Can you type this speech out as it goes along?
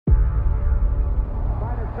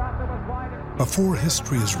Before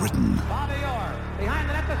history is written,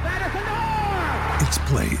 it's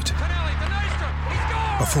played.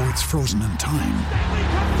 Before it's frozen in time,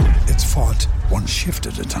 it's fought one shift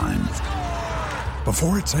at a time.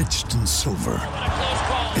 Before it's etched in silver,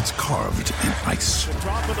 it's carved in ice.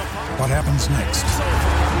 What happens next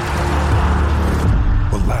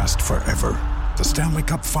will last forever. The Stanley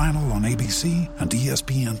Cup Final on ABC and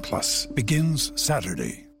ESPN Plus begins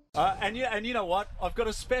Saturday. And you know what? I've got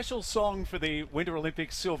a special song for the Winter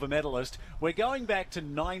Olympics silver medalist. We're going back to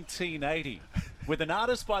 1980 with an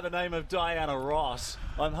artist by the name of Diana Ross.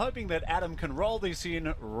 I'm hoping that Adam can roll this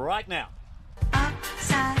in right now.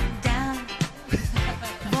 Upside down,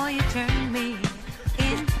 boy, you turn me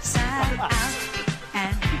inside out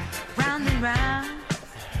and round.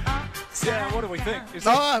 Yeah, what do we think? Is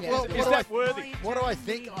What that do I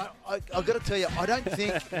think? I've got to tell you, I don't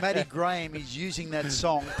think Matty Graham is using that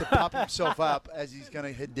song to pump himself up as he's going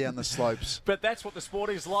to head down the slopes. But that's what the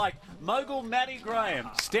sport is like. Mogul Matty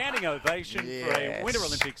Graham, standing ovation for a Winter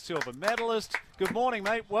Olympics silver medalist. Good morning,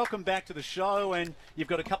 mate. Welcome back to the show, and you've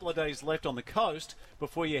got a couple of days left on the coast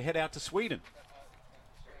before you head out to Sweden.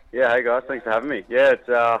 Yeah, hey guys, thanks for having me. Yeah,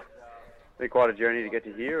 it's been quite a journey to get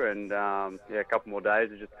to here, and a couple more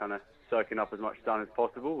days of just kind of soaking up as much sun as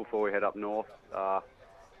possible before we head up north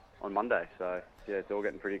on Monday. So yeah, it's all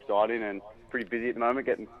getting pretty exciting and pretty busy at the moment,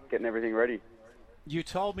 getting everything ready. You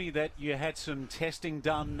told me that you had some testing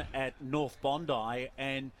done at North Bondi,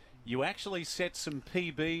 and you actually set some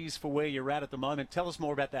PBs for where you're at the moment. Tell us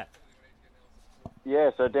more about that.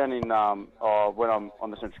 Yeah, so down in when I'm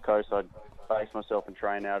on the Central Coast, I base myself and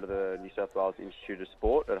train out of the New South Wales Institute of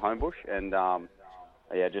Sport at Homebush, and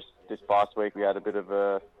just this past week we had a bit of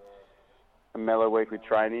a mellow week with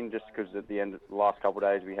training, just because at the end of the last couple of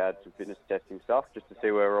days we had some fitness testing stuff just to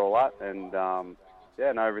see where we're all at, and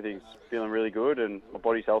everything's feeling really good and my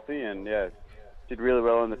body's healthy, and did really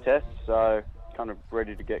well in the tests, so kind of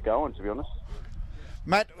ready to get going, to be honest.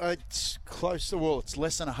 Matt, it's close to, it's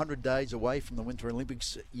less than 100 days away from the Winter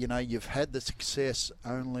Olympics. You know, you've had the success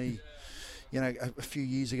only, a few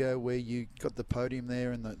years ago where you got the podium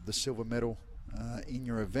there and the silver medal in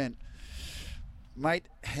your event. Mate,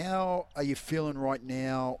 how are you feeling right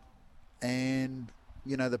now? And,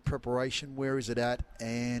 the preparation, where is it at?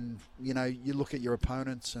 And, you look at your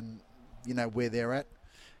opponents and, where they're at.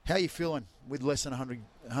 How are you feeling with less than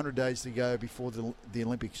 100 days to go before the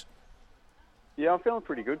Olympics? Yeah, I'm feeling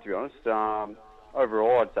pretty good, to be honest.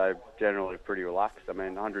 Overall, I'd say generally pretty relaxed. I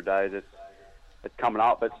mean, 100 days, it's coming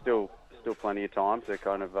up, but still plenty of time to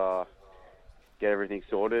kind of get everything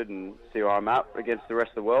sorted and see where I'm at against the rest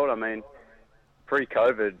of the world. I mean,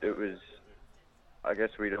 pre-COVID, it was, I guess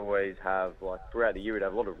we'd always have, throughout the year, we'd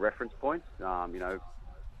have a lot of reference points,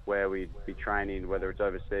 where we'd be training, whether it's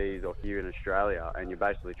overseas or here in Australia, and you're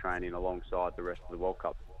basically training alongside the rest of the World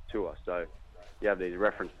Cup tour. So you have these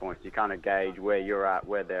reference points. You kind of gauge where you're at,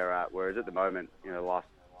 where they're at, whereas at the moment, the last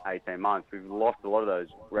 18 months, we've lost a lot of those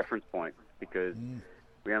reference points because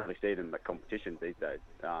we only see them at competitions these days.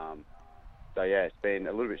 So yeah, it's been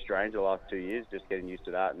a little bit strange the last 2 years, just getting used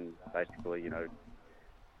to that, and basically,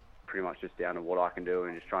 pretty much just down to what I can do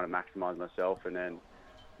and just trying to maximise myself, and then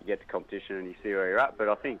you get to competition and you see where you're at. But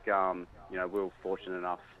I think, we were fortunate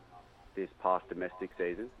enough this past domestic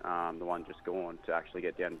season, the one just gone, to actually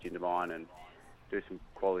get down to Jindabyne and do some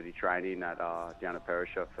quality training down at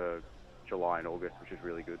Perisher for July and August, which is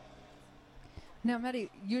really good. Now, Matty,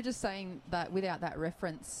 you're just saying that without that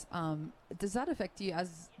reference, does that affect you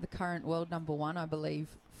as the current world number one, I believe,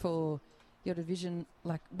 for your division?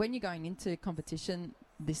 Like, when you're going into competition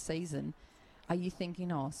this season, are you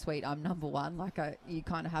thinking, oh, sweet, I'm number one? Like, you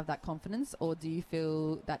kind of have that confidence, or do you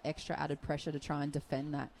feel that extra added pressure to try and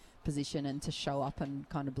defend that position and to show up and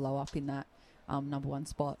kind of blow up in that number one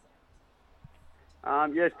spot?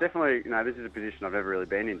 Yeah, it's definitely, this is a position I've never really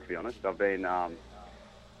been in, to be honest. I've been,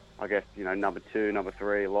 I guess, number two, number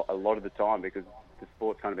three a lot of the time, because the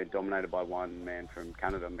sport's kind of been dominated by one man from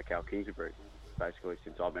Canada, Mikhail Kingsbury, basically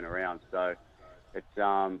since I've been around. So it's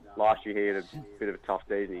last year he had a bit of a tough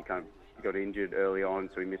season. He got injured early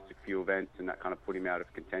on, so he missed a few events, and that kind of put him out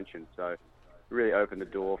of contention. So it really opened the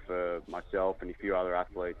door for myself and a few other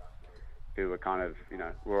athletes who were kind of,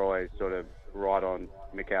 were always sort of right on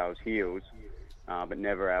Mikhail's heels, but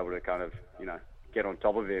never able to kind of, get on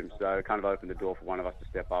top of him. So it kind of opened the door for one of us to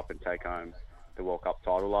step up and take home the World Cup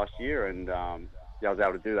title last year, and I was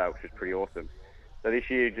able to do that, which was pretty awesome. So this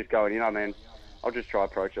year, just going in, I'll just try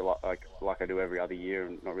to approach it like I do every other year,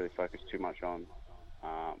 and not really focus too much on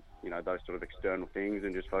those sort of external things,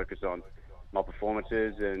 and just focus on my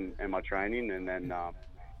performances and my training, and then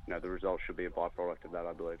the results should be a byproduct of that,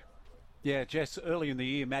 I believe. Yeah, Jess, early in the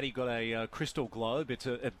year, Matty got a Crystal Globe. It's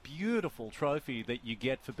a beautiful trophy that you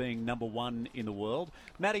get for being number one in the world.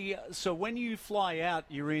 Matty, so when you fly out,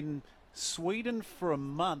 you're in Sweden for a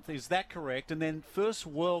month, is that correct? And then first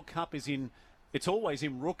World Cup is it's always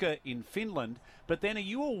in Ruka in Finland, but then are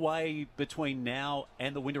you away between now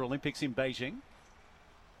and the Winter Olympics in Beijing?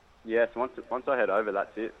 Yeah, so once I head over,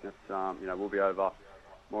 that's it. It's, we'll be over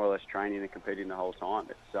more or less training and competing the whole time.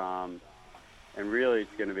 It's and really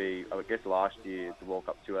it's going to be, I guess last year the World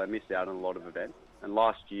Cup tour, I missed out on a lot of events. And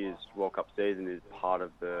last year's World Cup season is part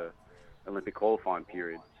of the Olympic qualifying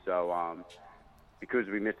period. So because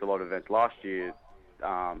we missed a lot of events last year,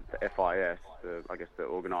 the FIS, the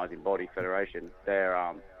organising body federation, they're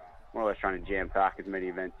more or less trying to jam pack as many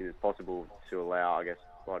events in as possible to allow,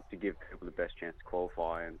 to give people the best chance to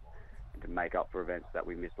qualify and to make up for events that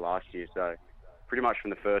we missed last year. So pretty much from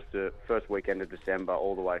the first weekend of December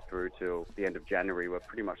all the way through till the end of January, we're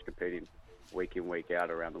pretty much competing week in, week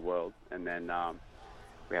out around the world. And then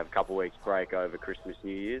we have a couple of weeks break over Christmas,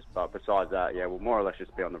 New Year's. But besides that, we'll more or less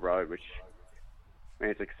just be on the road, which, I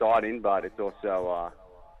mean, it's exciting, but it's also,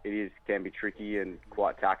 can be tricky and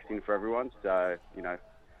quite taxing for everyone. So,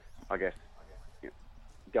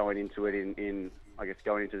 going into it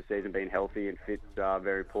going into the season being healthy and fit is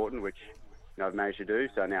very important, which I've managed to do.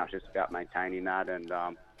 So now it's just about maintaining that and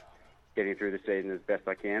getting through the season as best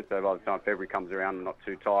I can. So by the time February comes around, I'm not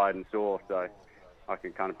too tired and sore, so I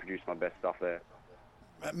can kind of produce my best stuff there.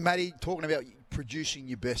 Matty, talking about producing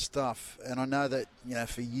your best stuff, and I know that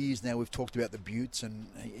for years now we've talked about the buttes and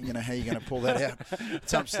how you're going to pull that out at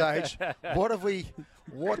some stage. What have we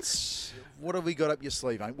got up your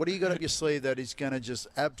sleeve, mate? What do you got up your sleeve that is going to just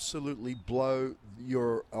absolutely blow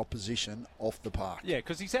your opposition off the park? Yeah,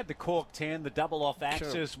 because he's had the Cork 10, the double off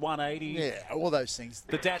axis 180. Yeah, all those things.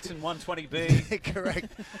 The Datsun 120B.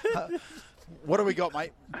 Correct. What do we got,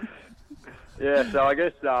 mate? Yeah, so I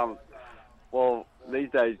guess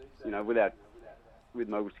these days, with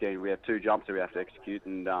mogul skiing, we have two jumps that we have to execute,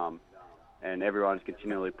 and everyone's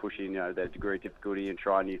continually pushing, their degree of difficulty and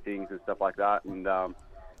trying new things and stuff like that. And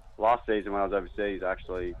last season when I was overseas,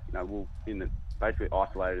 actually, basically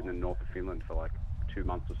isolated in the north of Finland for like 2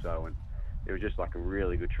 months or so, and it was just like a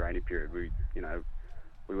really good training period.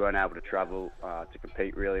 We weren't able to travel to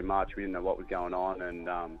compete really much. We didn't know what was going on, and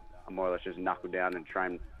I more or less just knuckled down and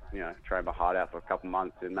trained my heart out for a couple of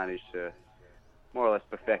months and managed to more or less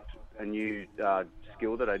perfect a new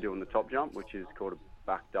skill that I do on the top jump, which is called a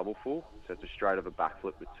back double full. So it's a straight over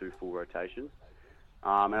backflip with 2 full rotations.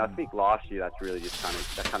 And I think last year that's really just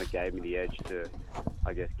kind of gave me the edge to,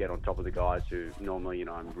 get on top of the guys who normally,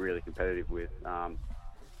 I'm really competitive with.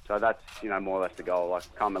 So that's, more or less the goal. Like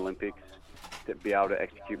come Olympics, to be able to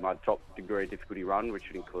execute my top degree difficulty run,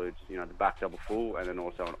 which includes, the back double full and then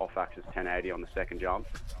also an off-axis 1080 on the second jump.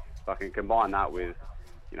 If I can combine that with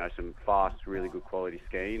some fast, really good quality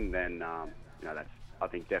skiing, then that's, I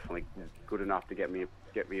think, definitely good enough to get me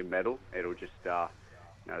a medal. It'll just the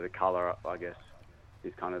colour,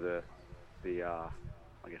 is kind of the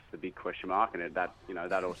big question mark, and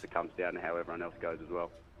that also comes down to how everyone else goes as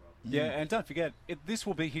well. Yeah, and don't forget, this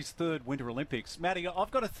will be his 3rd Winter Olympics. Matty,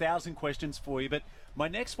 I've got 1,000 questions for you, but my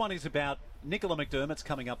next one is about Nicola McDermott's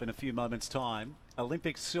coming up in a few moments' time,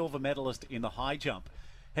 Olympic silver medalist in the high jump.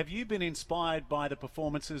 Have you been inspired by the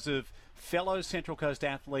performances of fellow Central Coast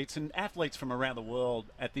athletes and athletes from around the world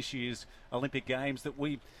at this year's Olympic Games that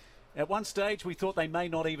at one stage we thought they may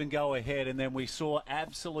not even go ahead, and then we saw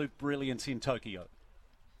absolute brilliance in Tokyo?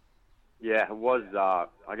 Yeah, it was.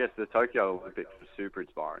 The Tokyo Olympics was super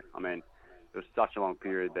inspiring. I mean, it was such a long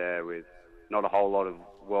period there with not a whole lot of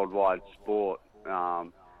worldwide sport,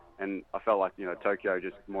 and I felt like Tokyo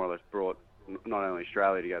just more or less brought not only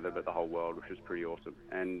Australia together but the whole world, which was pretty awesome.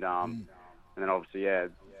 And then obviously,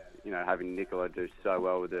 having Nicola do so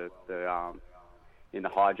well with the in the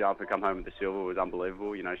high jump and come home with the silver was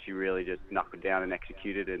unbelievable. She really just knuckled down and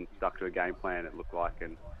executed and stuck to a game plan, it looked like.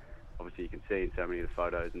 And obviously you can see in so many of the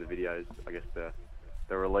photos and the videos,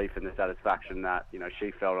 the relief and the satisfaction that,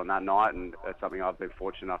 she felt on that night, and that's something I've been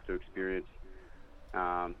fortunate enough to experience,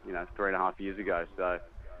 3.5 years ago. So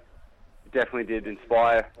it definitely did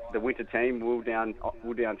inspire the winter team. Wool down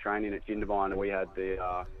training at Jindabyne, and we had the,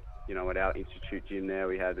 at our institute gym there,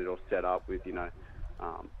 we had it all set up with,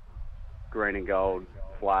 green and gold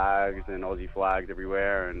flags and Aussie flags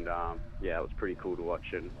everywhere, and it was pretty cool to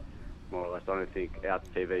watch. And more or less, I don't think Outs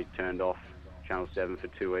TV turned off Channel 7 for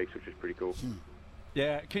 2 weeks, which was pretty cool.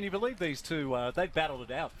 Yeah, can you believe these two? They've battled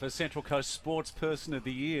it out for Central Coast Sports Person of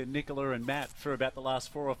the Year, Nicola and Matt, for about the last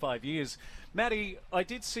 4 or 5 years. Matty, I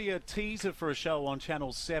did see a teaser for a show on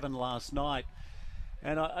Channel 7 last night.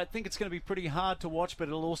 And I think it's going to be pretty hard to watch, but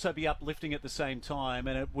it'll also be uplifting at the same time.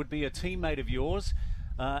 And it would be a teammate of yours,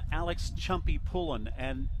 Alex Chumpy Pullen,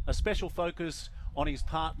 and a special focus on his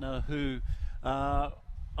partner who, I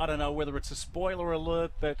don't know whether it's a spoiler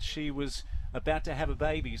alert, but she was about to have a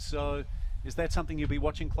baby. So is that something you'll be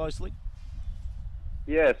watching closely?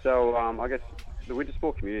 Yeah, so I guess the winter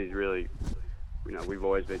sport community is really, we've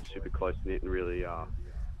always been super close-knit and really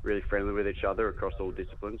friendly with each other across all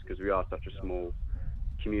disciplines because we are such a small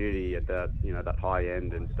community at that, that high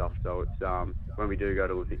end and stuff. So it's when we do go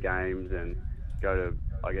to Olympic Games and go to,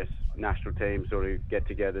 I guess, national team sort of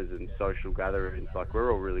get-togethers and social gatherings, like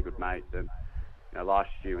we're all really good mates. And last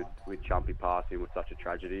year with Chumpy passing was such a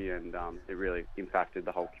tragedy, and it really impacted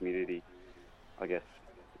the whole community, I guess,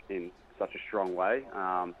 in such a strong way.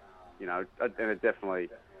 And it definitely,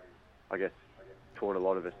 I guess, taught a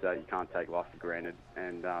lot of us that you can't take life for granted,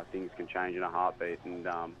 and things can change in a heartbeat. And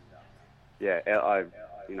I've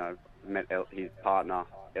met his partner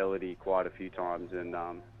Elodie quite a few times, and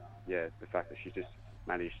the fact that she just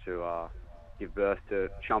managed to give birth to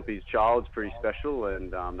Chumpy's child is pretty special,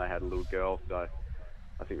 and they had a little girl, so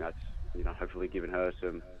I think that's hopefully given her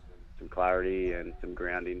some clarity and some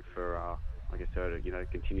grounding for I guess her to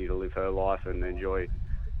continue to live her life and enjoy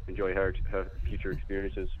her future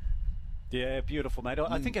experiences. Yeah, beautiful, mate.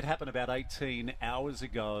 I think it happened about 18 hours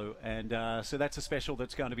ago, and so that's a special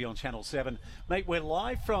that's going to be on Channel 7. Mate, we're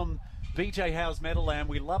live from BJ Howe's Meadowland.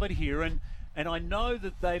 We love it here, and I know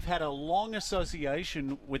that they've had a long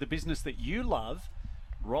association with a business that you love,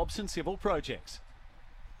 Robson Civil Projects.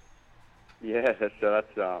 Yeah,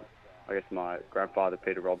 that's I guess my grandfather,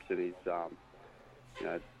 Peter Robson, he's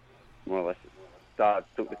more or less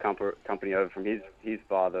took the company over from his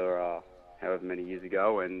father however many years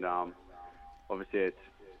ago, and obviously it's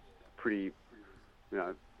pretty,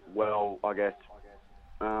 well, I guess,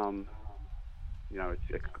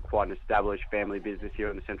 it's quite an established family business here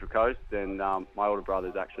on the Central Coast, and my older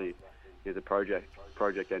brother's actually is a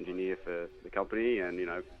project engineer for the company, and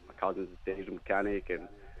my cousin's a diesel mechanic, and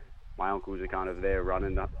my uncles are kind of there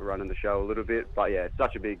running the show a little bit. But yeah, it's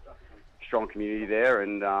such a big, strong community there,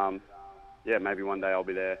 and maybe one day I'll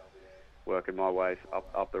be there working my way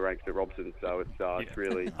up the ranks at Robson. So it's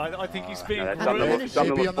really. I think he's being groomed.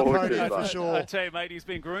 He'll be on the podium for sure. I tell you, mate, he's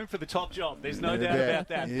been groomed for the top job. There's no doubt about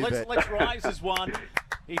that. Let's rise as one.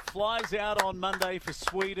 He flies out on Monday for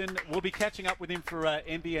Sweden. We'll be catching up with him for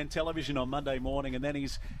NBN television on Monday morning, and then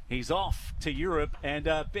he's off to Europe. And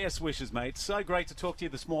best wishes, mate. So great to talk to you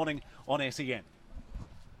this morning on SEN.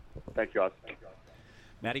 Thank you, guys.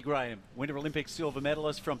 Matty Graham, Winter Olympic silver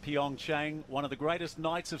medalist from Pyeongchang, one of the greatest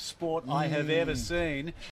nights of sport I have ever seen.